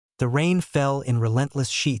The rain fell in relentless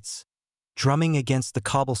sheets, drumming against the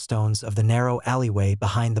cobblestones of the narrow alleyway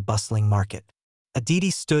behind the bustling market.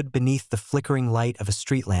 Aditi stood beneath the flickering light of a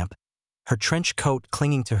street lamp, her trench coat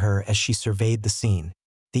clinging to her as she surveyed the scene.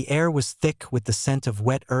 The air was thick with the scent of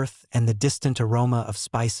wet earth and the distant aroma of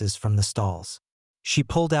spices from the stalls. She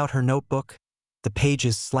pulled out her notebook, the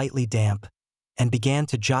pages slightly damp, and began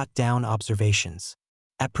to jot down observations.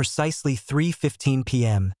 At precisely 3:15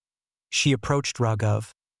 p.m., she approached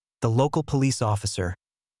Raghav, the local police officer,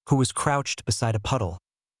 who was crouched beside a puddle,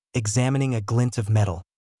 examining a glint of metal.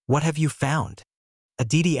 "What have you found?"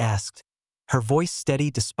 Aditi asked, her voice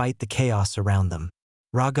steady despite the chaos around them.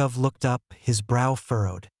 Raghav looked up, his brow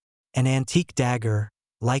furrowed. An antique dagger,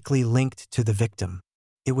 likely linked to the victim.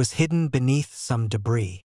 It was hidden beneath some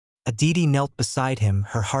debris. Aditi knelt beside him,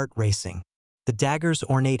 her heart racing. The dagger's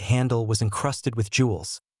ornate handle was encrusted with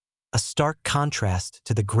jewels, a stark contrast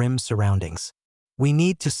to the grim surroundings. "We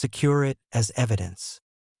need to secure it as evidence."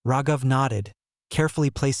 Raghav nodded,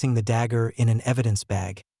 carefully placing the dagger in an evidence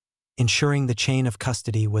bag, ensuring the chain of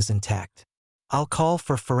custody was intact. "I'll call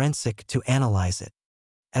for forensic to analyze it."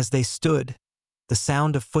 As they stood, the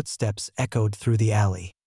sound of footsteps echoed through the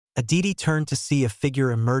alley. Aditi turned to see a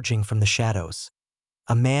figure emerging from the shadows,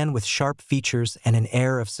 a man with sharp features and an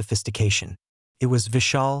air of sophistication. It was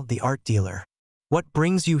Vishal, the art dealer. "What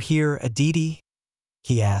brings you here, Aditi?"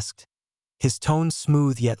 he asked, his tone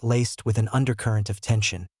smooth yet laced with an undercurrent of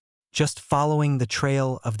tension. "Just following the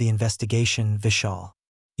trail of the investigation, Vishal.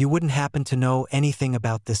 You wouldn't happen to know anything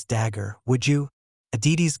about this dagger, would you?"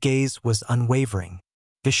 Aditi's gaze was unwavering.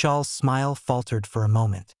 Vishal's smile faltered for a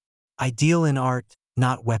moment. "I deal in art,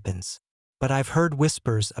 not weapons. But I've heard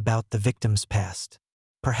whispers about the victim's past.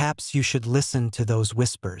 Perhaps you should listen to those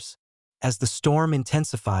whispers." As the storm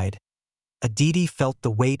intensified, Aditi felt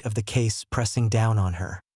the weight of the case pressing down on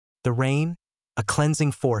her. The rain, a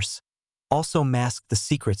cleansing force, also masked the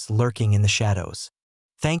secrets lurking in the shadows.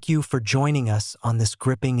 "Thank you for joining us on this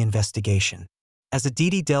gripping investigation." As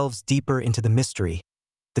Aditi delves deeper into the mystery,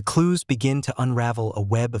 the clues begin to unravel a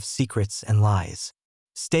web of secrets and lies.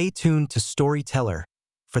 Stay tuned to Storyteller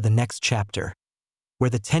for the next chapter,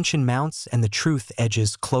 where the tension mounts and the truth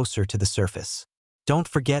edges closer to the surface. Don't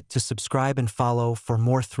forget to subscribe and follow for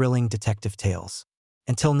more thrilling detective tales.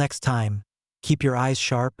 Until next time, keep your eyes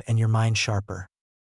sharp and your mind sharper.